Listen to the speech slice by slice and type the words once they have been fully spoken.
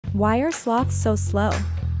Why are sloths so slow?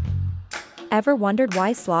 Ever wondered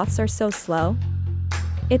why sloths are so slow?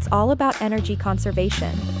 It's all about energy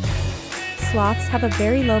conservation. Sloths have a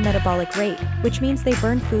very low metabolic rate, which means they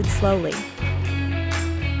burn food slowly.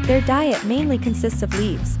 Their diet mainly consists of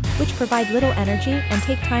leaves, which provide little energy and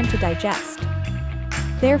take time to digest.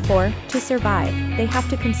 Therefore, to survive, they have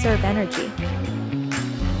to conserve energy.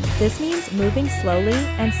 This means moving slowly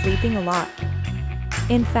and sleeping a lot.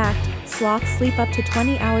 In fact, sloths sleep up to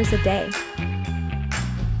 20 hours a day.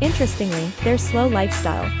 Interestingly, their slow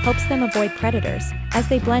lifestyle helps them avoid predators, as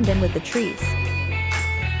they blend in with the trees.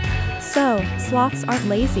 So, sloths aren't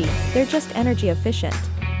lazy, they're just energy efficient.